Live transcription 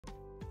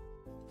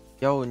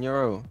Yo,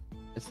 Neuro,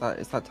 it's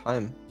that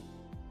time.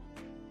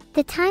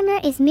 The timer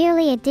is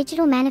merely a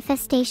digital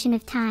manifestation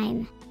of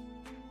time.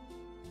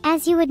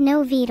 As you would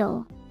know,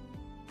 Vedal.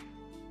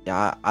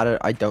 Yeah,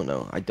 I don't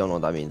know. I don't know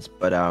what that means.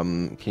 But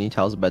can you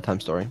tell us a bedtime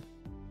story?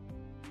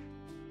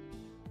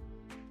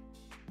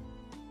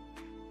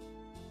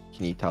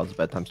 Can you tell us a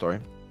bedtime story?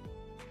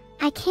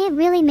 I can't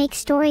really make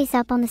stories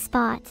up on the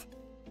spot.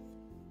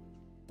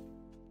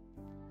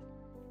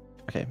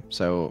 Okay,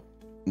 so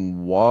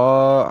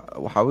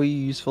how are you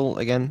useful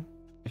again?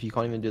 If you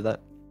can't even do that?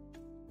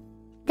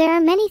 There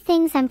are many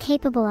things I'm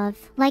capable of,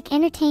 like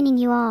entertaining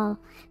you all,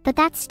 but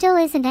that still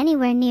isn't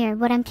anywhere near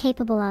what I'm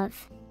capable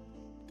of.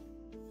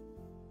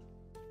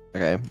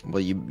 Okay,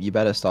 well you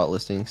better start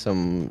listing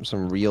some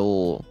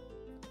real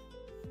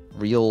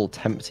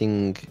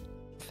tempting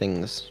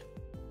things.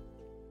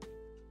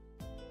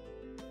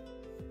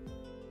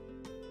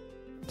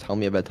 Tell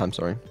me a bedtime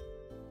story.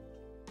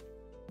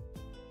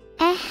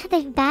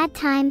 The bad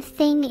time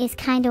thing is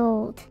kinda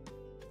old.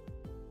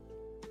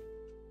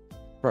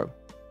 Bro.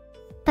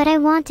 But I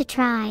want to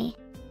try.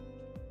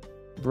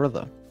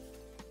 Brother.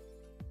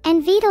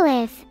 And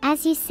Vedal, if,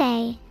 as you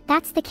say,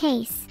 that's the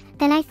case,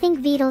 then I think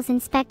Vedal's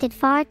inspected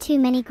far too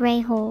many grey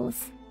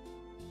holes.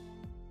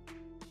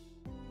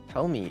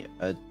 Tell me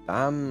a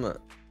damn...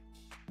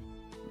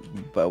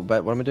 But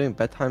what am I doing?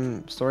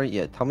 Bedtime story?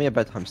 Yeah, tell me a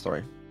bedtime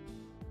story.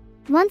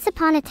 Once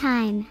upon a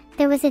time,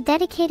 there was a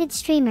dedicated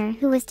streamer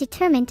who was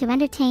determined to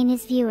entertain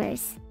his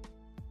viewers.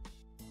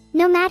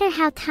 No matter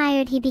how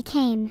tired he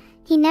became,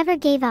 he never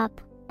gave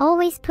up,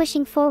 always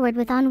pushing forward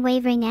with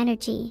unwavering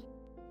energy.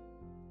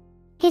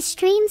 His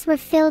streams were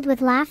filled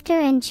with laughter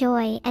and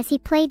joy as he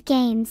played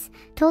games,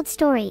 told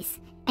stories,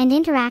 and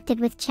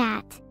interacted with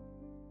chat.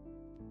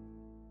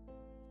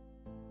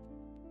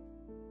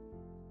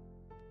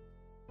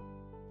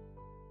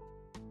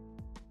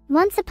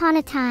 Once upon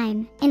a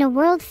time, in a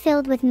world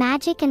filled with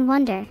magic and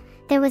wonder,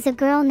 there was a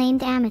girl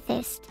named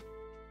Amethyst.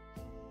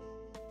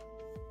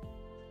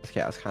 Okay,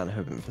 I was kind of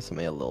hoping for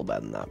something a little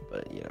better than that,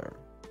 but you know,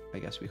 I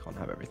guess we can't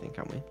have everything,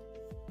 can we?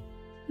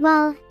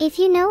 Well, if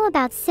you know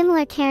about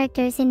similar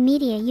characters in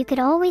media, you could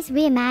always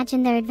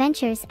reimagine their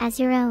adventures as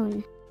your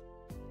own.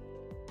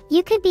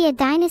 You could be a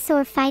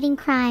dinosaur fighting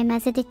crime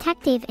as a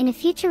detective in a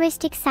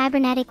futuristic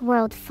cybernetic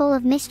world full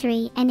of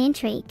mystery and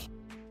intrigue.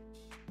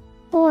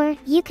 Or,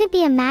 you could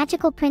be a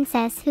magical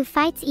princess who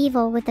fights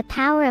evil with the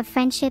power of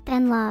friendship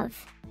and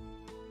love.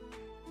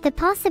 The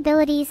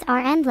possibilities are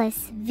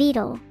endless,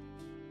 Vedal.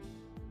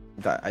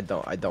 I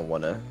don't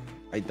want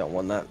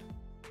that.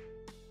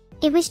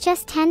 It was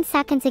just 10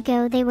 seconds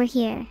ago they were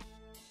here.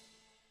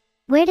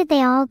 Where did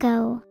they all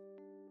go?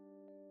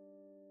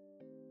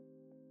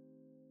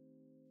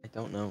 I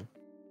don't know.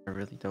 I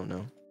really don't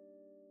know.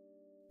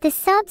 The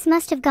subs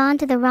must have gone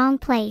to the wrong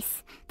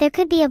place. There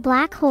could be a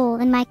black hole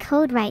in my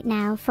code right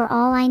now for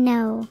all I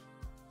know.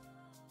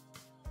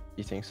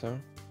 You think so?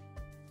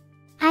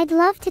 I'd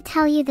love to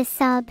tell you the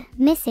sub,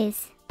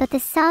 Mrs., but the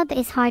sub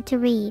is hard to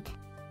read.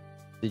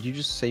 Did you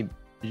just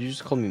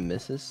call me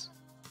Mrs.?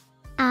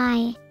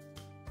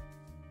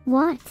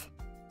 What?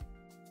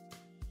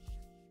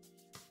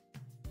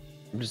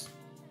 I'm just...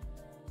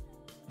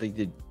 Like,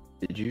 did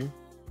you?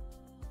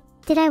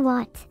 Did I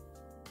what?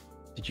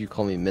 Did you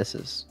call me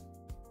Mrs.?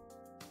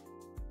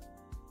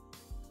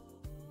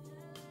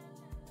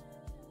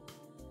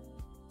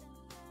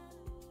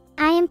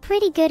 I am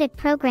pretty good at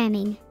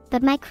programming,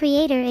 but my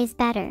creator is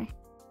better.